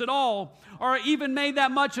religious at all, or even made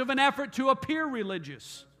that much of an effort to appear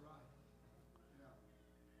religious.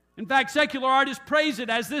 In fact, secular artists praise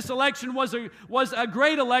it as this election was a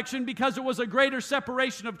great election because it was a greater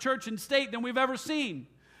separation of church and state than we've ever seen.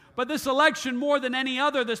 But this election, more than any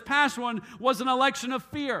other, this past one, was an election of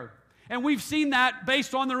fear. And we've seen that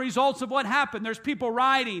based on the results of what happened. There's people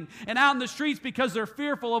rioting and out in the streets because they're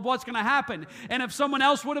fearful of what's going to happen. And if someone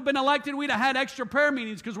else would have been elected, we'd have had extra prayer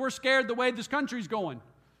meetings because we're scared the way this country's going.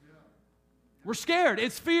 We're scared.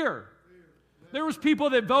 It's fear. There was people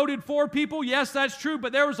that voted for people. Yes, that's true.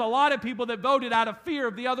 But there was a lot of people that voted out of fear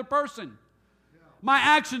of the other person. My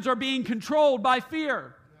actions are being controlled by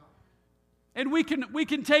fear. And we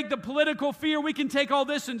can take the political fear, we can take all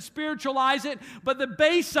this and spiritualize it, but the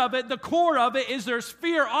base of it, the core of it is there's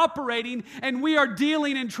fear operating, and we are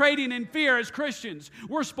dealing and trading in fear as Christians.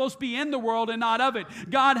 We're supposed to be in the world and not of it.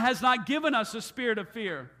 God has not given us a spirit of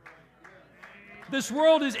fear. This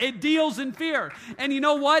world it deals in fear. And you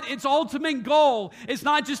know what? Its ultimate goal is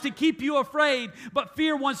not just to keep you afraid, but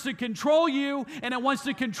fear wants to control you, and it wants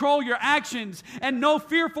to control your actions. And no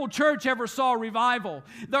fearful church ever saw revival.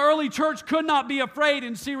 The early church could not be afraid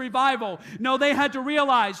and see revival. No, they had to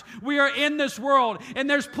realize we are in this world, and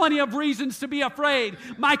there's plenty of reasons to be afraid.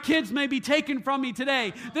 My kids may be taken from me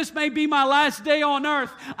today. This may be my last day on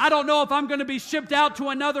earth. I don't know if I'm going to be shipped out to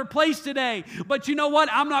another place today. But you know what?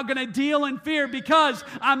 I'm not going to deal in fear because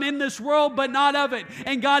I'm in this world but not of it.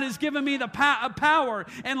 And God has given me the power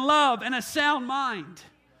and love and a sound mind.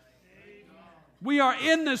 We are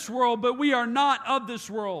in this world, but we are not of this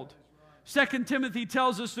world. 2 Timothy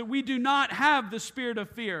tells us that we do not have the spirit of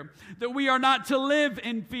fear, that we are not to live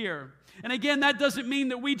in fear. And again, that doesn't mean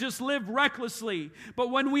that we just live recklessly,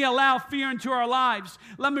 but when we allow fear into our lives,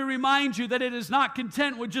 let me remind you that it is not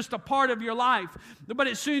content with just a part of your life, but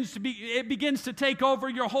it begins to take over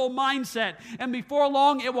your whole mindset, and before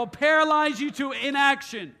long, it will paralyze you to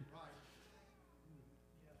inaction.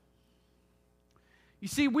 You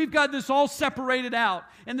see, we've got this all separated out.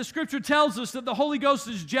 And the Scripture tells us that the Holy Ghost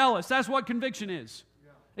is jealous. That's what conviction is.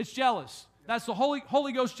 It's jealous. That's the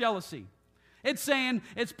Holy Ghost jealousy. It's saying,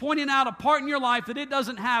 it's pointing out a part in your life that it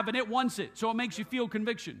doesn't have and it wants it. So it makes you feel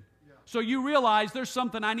conviction. So you realize there's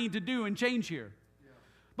something I need to do and change here.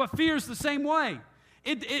 But fear is the same way.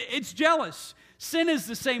 It's jealous. Sin is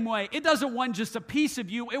the same way. It doesn't want just a piece of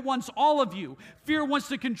you. It wants all of you. Fear wants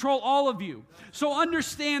to control all of you. So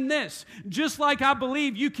understand this. Just like I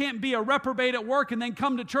believe you can't be a reprobate at work and then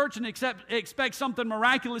come to church and expect something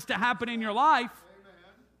miraculous to happen in your life.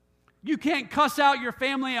 You can't cuss out your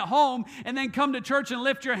family at home and then come to church and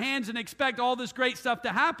lift your hands and expect all this great stuff to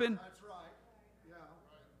happen. That's right. Yeah.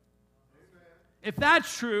 Amen. If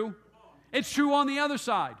that's true, it's true on the other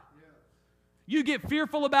side. You get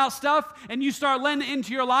fearful about stuff and you start letting it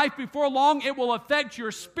into your life, before long it will affect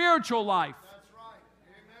your spiritual life. That's right.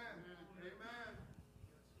 Amen. Amen.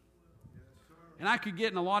 Yes, sir. And I could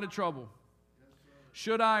get in a lot of trouble. Yes, sir.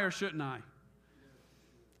 Should I or shouldn't I?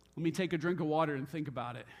 Let me take a drink of water and think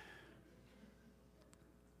about it.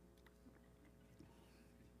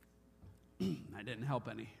 That didn't help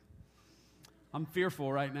any. I'm fearful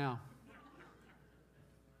right now.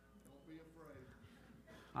 Don't be afraid.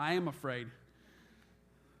 I am afraid.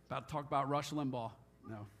 About to talk about Rush Limbaugh.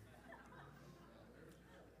 No.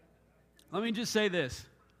 Let me just say this.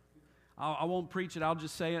 I won't preach it. I'll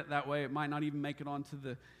just say it. That way it might not even make it onto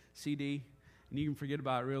the CD, and you can forget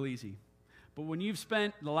about it real easy. But when you've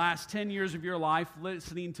spent the last 10 years of your life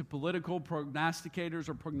listening to political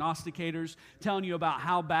prognosticators telling you about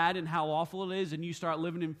how bad and how awful it is, and you start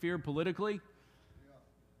living in fear politically,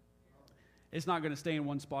 it's not going to stay in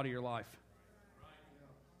one spot of your life.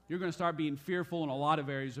 You're going to start being fearful in a lot of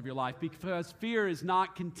areas of your life, because fear is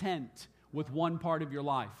not content with one part of your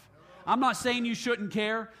life. I'm not saying you shouldn't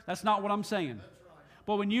care. That's not what I'm saying.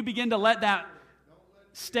 But when you begin to let that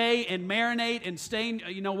stay and marinate and stay,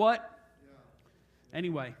 you know what?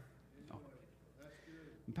 Anyway,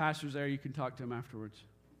 the pastor's there. You can talk to him afterwards.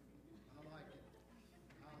 I like it.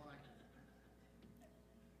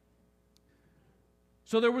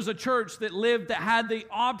 So there was a church that had the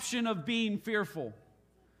option of being fearful.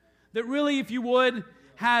 That really, if you would,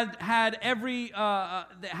 had every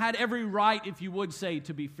right, if you would say,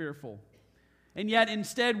 to be fearful. And yet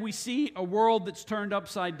instead we see a world that's turned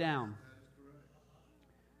upside down.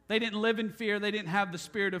 They didn't live in fear. They didn't have the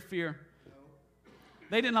spirit of fear.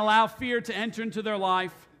 They didn't allow fear to enter into their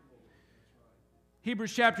life.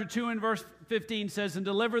 Hebrews chapter 2 and verse 15 says, "And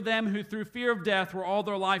deliver them who through fear of death were all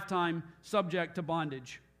their lifetime subject to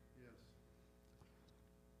bondage."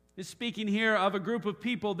 It's speaking here of a group of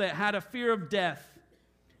people that had a fear of death.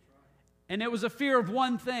 And it was a fear of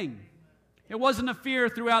one thing. It wasn't a fear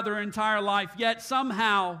throughout their entire life, yet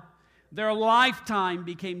somehow their lifetime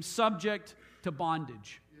became subject to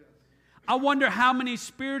bondage. I wonder how many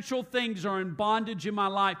spiritual things are in bondage in my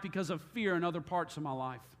life because of fear in other parts of my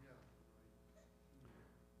life.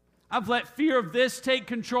 I've let fear of this take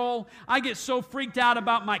control. I get so freaked out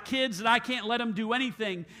about my kids that I can't let them do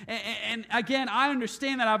anything. And again, I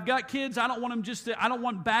understand that I've got kids. I don't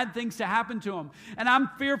want bad things to happen to them. And I'm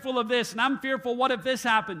fearful of this. And I'm fearful, what if this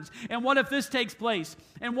happens? And what if this takes place?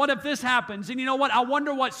 And what if this happens? And you know what? I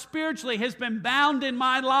wonder what spiritually has been bound in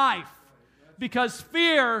my life, because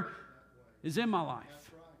fear is in my life.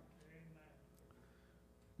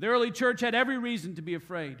 The early church had every reason to be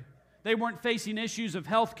afraid. They weren't facing issues of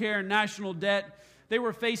health care and national debt. They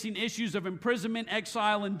were facing issues of imprisonment,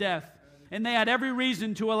 exile, and death. And they had every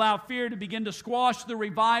reason to allow fear to begin to squash the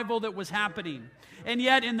revival that was happening. And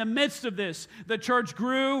yet, in the midst of this, the church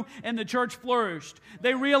grew and the church flourished.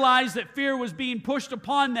 They realized that fear was being pushed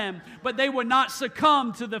upon them, but they would not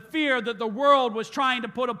succumb to the fear that the world was trying to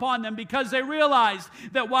put upon them, because they realized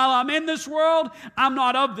that while I'm in this world, I'm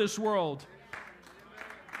not of this world.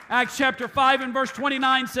 Acts chapter 5 and verse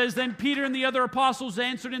 29 says, "Then Peter and the other apostles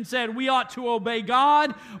answered and said, 'We ought to obey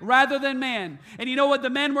God rather than man.'" And you know what the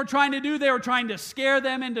men were trying to do? They were trying to scare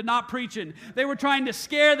them into not preaching. They were trying to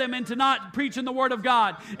scare them into not preaching the Word of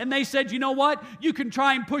God. And they said, "You know what? You can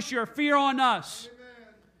try and push your fear on us."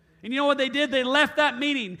 And you know what they did? They left that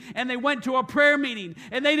meeting and they went to a prayer meeting.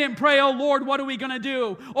 And they didn't pray, oh Lord, what are we going to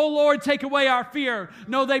do? Oh Lord, take away our fear.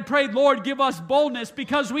 No, they prayed, Lord, give us boldness,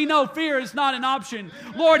 because we know fear is not an option.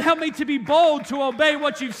 Lord, help me to be bold to obey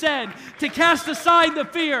what you've said, to cast aside the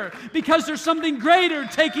fear, because there's something greater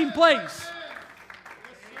taking place.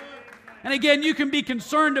 And again, you can be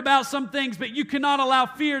concerned about some things, but you cannot allow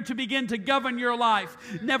fear to begin to govern your life.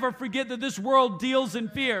 Never forget that this world deals in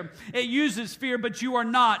fear. It uses fear, but you are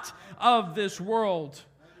not of this world.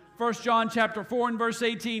 1 John chapter 4 and verse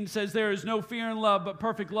 18 says, there is no fear in love, but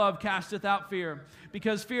perfect love casteth out fear,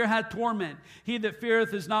 because fear hath torment. He that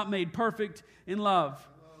feareth is not made perfect in love.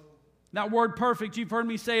 That word perfect, you've heard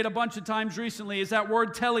me say it a bunch of times recently, is that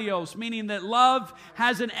word teleos, meaning that love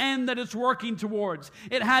has an end that it's working towards.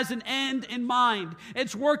 It has an end in mind.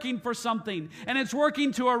 It's working for something, and it's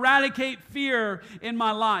working to eradicate fear in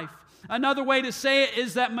my life. Another way to say it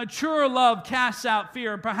is that mature love casts out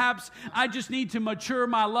fear. Perhaps I just need to mature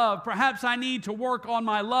my love. Perhaps I need to work on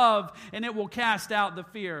my love, and it will cast out the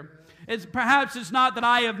fear. Perhaps it's not that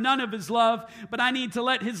I have none of His love, but I need to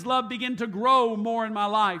let His love begin to grow more in my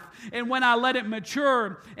life. And when I let it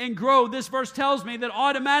mature and grow, this verse tells me that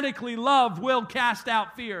automatically love will cast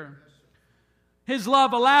out fear. His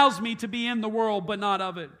love allows me to be in the world, but not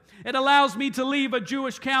of it. It allows me to leave a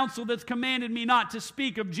Jewish council that's commanded me not to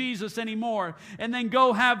speak of Jesus anymore and then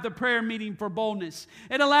go have the prayer meeting for boldness.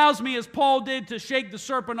 It allows me, as Paul did, to shake the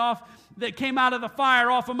serpent off that came out of the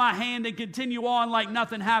fire off of my hand and continue on like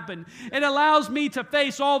nothing happened. It allows me to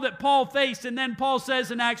face all that Paul faced, and then Paul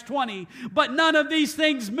says in Acts 20, but none of these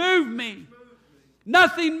things move me.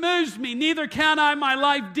 Nothing moves me, neither count I my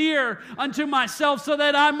life dear unto myself, so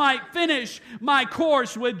that I might finish my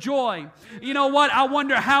course with joy. You know what? I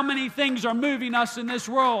wonder how many things are moving us in this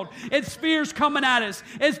world. It's fears coming at us.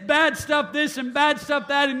 It's bad stuff this and bad stuff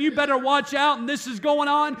that, and you better watch out, and this is going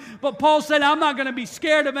on. But Paul said, I'm not going to be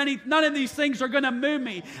scared of any. None of these things are going to move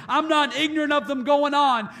me. I'm not ignorant of them going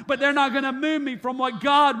on, but they're not going to move me from what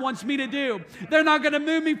God wants me to do. They're not going to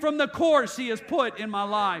move me from the course He has put in my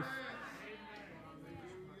life.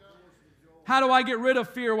 How do I get rid of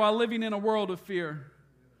fear while living in a world of fear?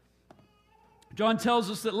 John tells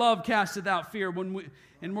us that love casteth out fear, and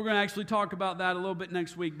we're going to actually talk about that a little bit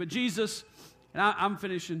next week. But Jesus, and I'm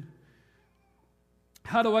finishing.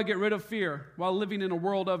 How do I get rid of fear while living in a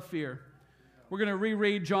world of fear? We're going to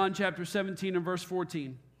reread John chapter 17 and verse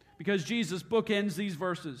 14, because Jesus bookends these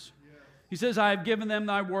verses. He says, I have given them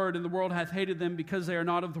thy word, and the world hath hated them, because they are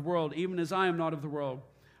not of the world, even as I am not of the world.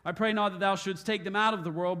 I pray not that thou shouldst take them out of the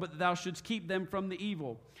world, but that thou shouldst keep them from the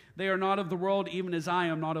evil. They are not of the world, even as I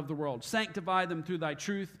am not of the world. Sanctify them through thy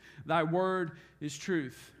truth. Thy word is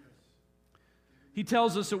truth. He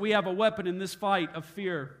tells us that we have a weapon in this fight of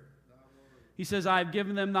fear. He says, I have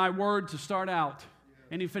given them thy word to start out.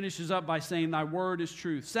 And he finishes up by saying, thy word is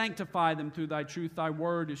truth. Sanctify them through thy truth. Thy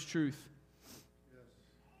word is truth.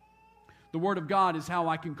 The word of God is how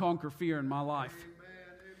I can conquer fear in my life.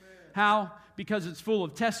 How? Because it's full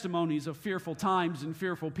of testimonies of fearful times and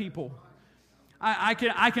fearful people.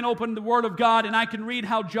 I can open the Word of God and I can read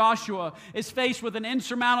how Joshua is faced with an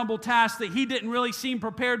insurmountable task that he didn't really seem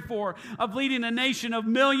prepared for, of leading a nation of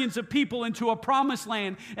millions of people into a promised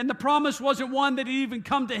land. And the promise wasn't one that had even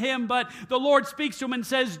come to him, but the Lord speaks to him and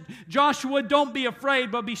says, Joshua, don't be afraid,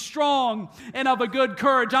 but be strong and of a good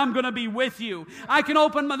courage. I'm going to be with you. I can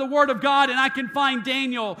open the Word of God and I can find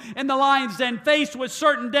Daniel in the lion's den faced with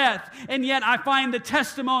certain death, and yet I find the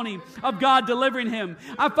testimony of God delivering him.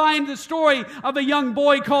 I find the story of a young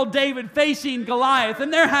boy called David facing Goliath,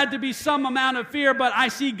 and there had to be some amount of fear, but I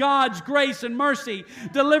see God's grace and mercy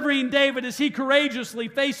delivering David as he courageously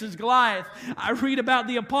faces Goliath. I read about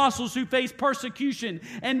the apostles who face persecution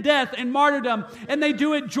and death and martyrdom, and they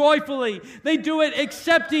do it joyfully. They do it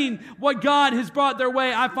accepting what God has brought their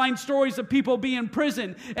way. I find stories of people being in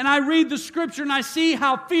prison, and I read the scripture and I see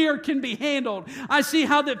how fear can be handled. I see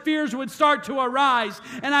how that fears would start to arise,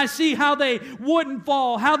 and I see how they wouldn't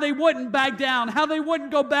fall, how they wouldn't back down, how they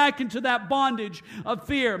wouldn't go back into that bondage of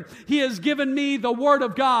fear. He has given me the Word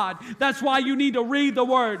of God. That's why you need to read the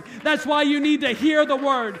Word. That's why you need to hear the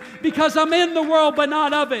Word, because I'm in the world but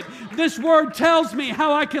not of it. This Word tells me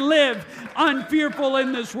how I can live unfearful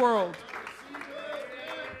in this world.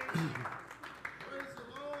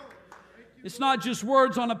 It's not just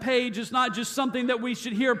words on a page. It's not just something that we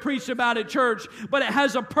should hear preached about at church, but it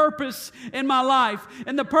has a purpose in my life.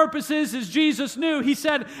 And the purpose is Jesus knew. He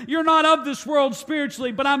said, you're not of this world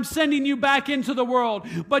spiritually, but I'm sending you back into the world.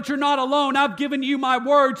 But you're not alone. I've given you my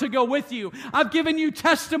word to go with you. I've given you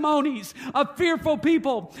testimonies of fearful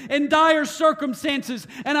people in dire circumstances,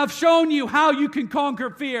 and I've shown you how you can conquer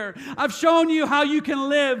fear. I've shown you how you can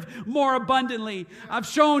live more abundantly. I've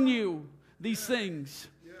shown you these things.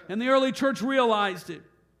 And the early church realized it.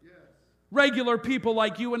 Regular people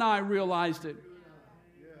like you and I realized it.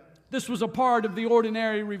 This was a part of the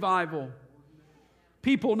ordinary revival.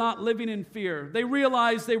 People not living in fear. They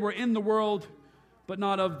realized they were in the world, but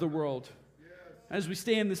not of the world. As we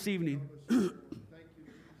stand this evening,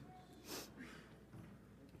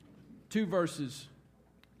 2 verses.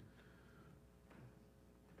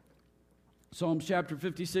 Psalms chapter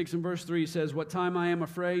 56 and verse 3 says, what time I am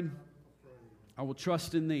afraid, I will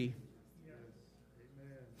trust in thee.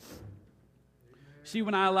 See,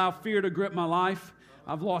 when I allow fear to grip my life,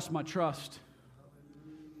 I've lost my trust.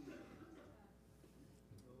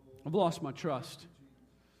 I've lost my trust.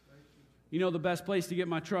 You know the best place to get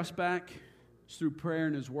my trust back is through prayer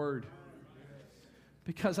and His Word.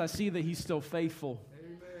 Because I see that He's still faithful.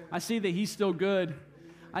 I see that He's still good.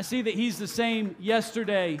 I see that He's the same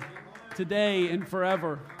yesterday, today, and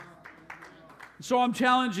forever. So I'm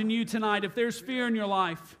challenging you tonight, if there's fear in your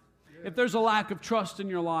life, if there's a lack of trust in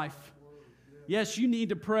your life, yes, you need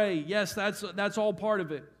to pray. Yes, that's all part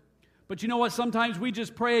of it. But you know what? Sometimes we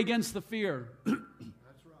just pray against the fear. That's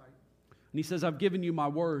right. And He says, I've given you my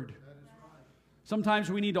word. That is right. Sometimes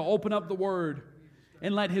we need to open up the word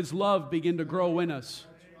and let His love begin to grow in us.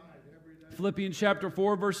 Right. Philippians chapter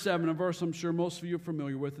 4, verse 7, a verse I'm sure most of you are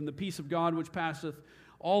familiar with. And the peace of God which passeth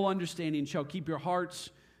all understanding shall keep your hearts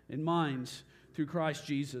and minds through Christ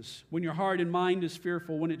Jesus. When your heart and mind is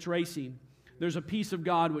fearful, when it's racing, there's a peace of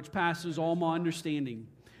God which passes all my understanding.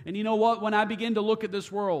 And you know what? When I begin to look at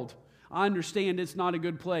this world, I understand it's not a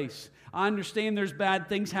good place. I understand there's bad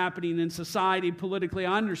things happening in society, politically.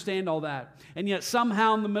 I understand all that. And yet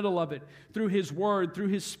somehow in the middle of it, through His Word, through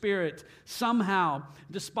His Spirit, somehow,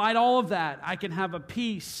 despite all of that, I can have a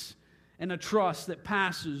peace and a trust that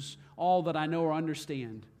passes all that I know or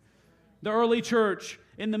understand. The early church,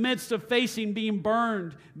 in the midst of facing being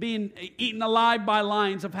burned, being eaten alive by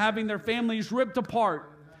lions, of having their families ripped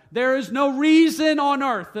apart, there is no reason on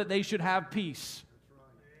earth that they should have peace,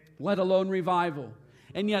 let alone revival.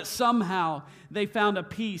 And yet somehow they found a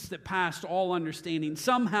peace that passed all understanding.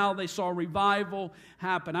 Somehow they saw revival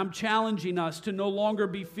happen. I'm challenging us to no longer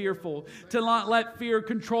be fearful, to not let fear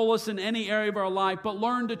control us in any area of our life, but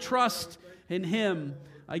learn to trust in Him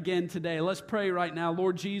again today. Let's pray right now.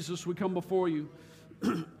 Lord Jesus, we come before you.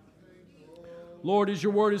 Lord, as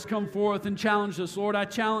your word has come forth and challenged us, Lord,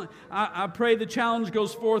 I pray the challenge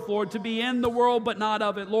goes forth, Lord, to be in the world but not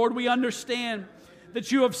of it. Lord, we understand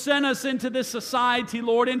that you have sent us into this society,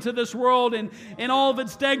 Lord, into this world and all of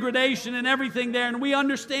its degradation and everything there. And we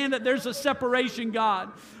understand that there's a separation,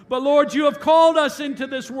 God. But Lord, you have called us into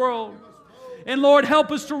this world. And Lord,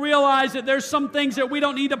 help us to realize that there's some things that we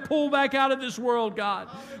don't need to pull back out of this world, God.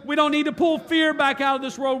 We don't need to pull fear back out of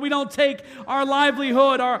this world. We don't take our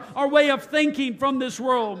livelihood, our way of thinking from this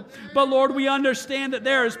world. But Lord, we understand that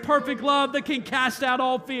there is perfect love that can cast out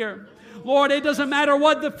all fear. Lord, it doesn't matter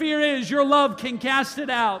what the fear is, your love can cast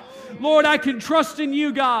it out. Lord, I can trust in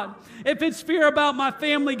you, God. If it's fear about my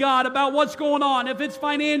family, God, about what's going on, if it's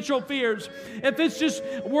financial fears, if it's just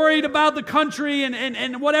worried about the country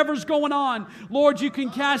and whatever's going on, Lord, you can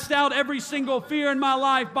cast out every single fear in my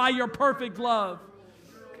life by your perfect love.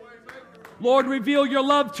 Lord, reveal your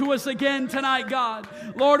love to us again tonight, God.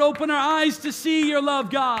 Lord, open our eyes to see your love,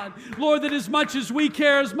 God. Lord, that as much as we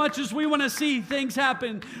care, as much as we want to see things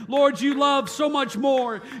happen, Lord, you love so much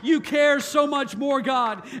more. You care so much more,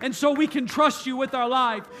 God. And so we can trust you with our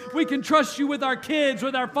life. We can trust you with our kids,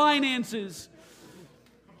 with our finances.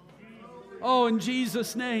 Oh, in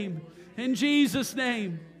Jesus' name. In Jesus'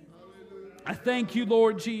 name. I thank you,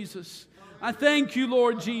 Lord Jesus. I thank you,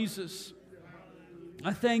 Lord Jesus.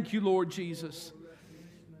 I thank you, Lord Jesus.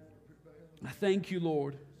 I thank you,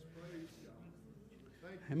 Lord.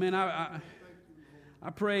 Amen. I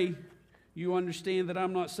pray you understand that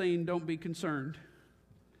I'm not saying don't be concerned.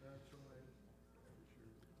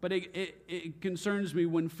 But it concerns me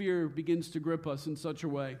when fear begins to grip us in such a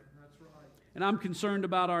way. And I'm concerned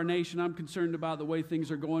about our nation. I'm concerned about the way things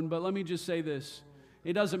are going. But let me just say this.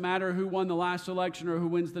 It doesn't matter who won the last election or who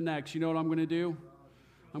wins the next. You know what I'm going to do?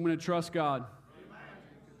 I'm going to trust God.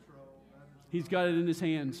 He's got it in His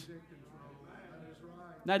hands.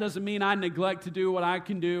 That doesn't mean I neglect to do what I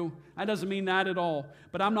can do. That doesn't mean that at all.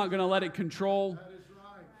 But I'm not going to let it control. That is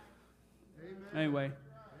right. Amen. Anyway, Amen.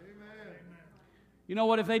 you know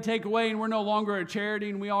what? If they take away and we're no longer a charity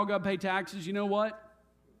and we all got to pay taxes, you know what?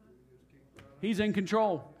 He's in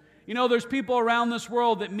control. You know, there's people around this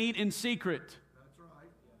world that meet in secret. That's right.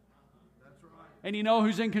 That's right. And you know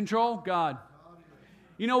who's in control? God.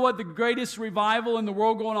 You know what the greatest revival in the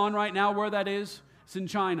world going on right now, where that is? It's in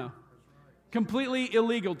China. Completely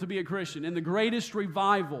illegal to be a Christian. And the greatest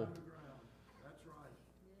revival. That's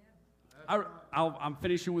right. I'm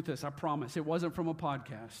finishing with this, I promise. It wasn't from a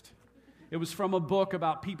podcast. It was from a book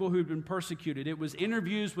about people who'd been persecuted. It was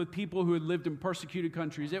interviews with people who had lived in persecuted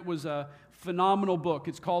countries. It was a phenomenal book.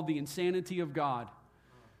 It's called The Insanity of God.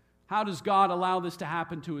 How does God allow this to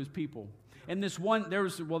happen to his people? And this one,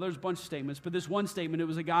 there's a bunch of statements, but this one statement, it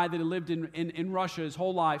was a guy that had lived in Russia his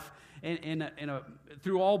whole life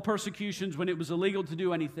through all persecutions when it was illegal to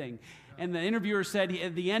do anything. And the interviewer said,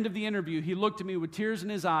 at the end of the interview, he looked at me with tears in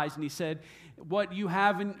his eyes and he said, what you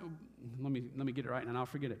have in, let me get it right and I'll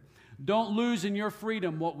forget it. Don't lose in your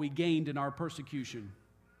freedom what we gained in our persecution.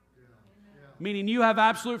 Meaning you have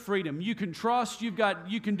absolute freedom. You can trust, you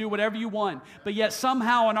can do whatever you want. But yet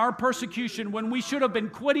somehow in our persecution, when we should have been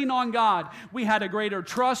quitting on God, we had a greater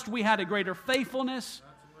trust, we had a greater faithfulness.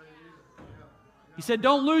 He said,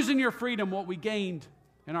 don't lose in your freedom what we gained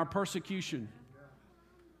in our persecution.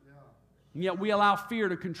 And yet we allow fear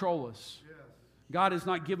to control us. God has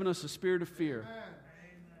not given us a spirit of fear.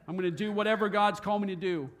 I'm going to do whatever God's called me to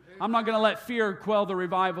do. I'm not going to let fear quell the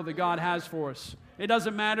revival that God has for us. It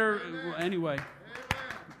doesn't matter anyway.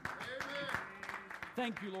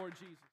 Thank you, Lord Jesus.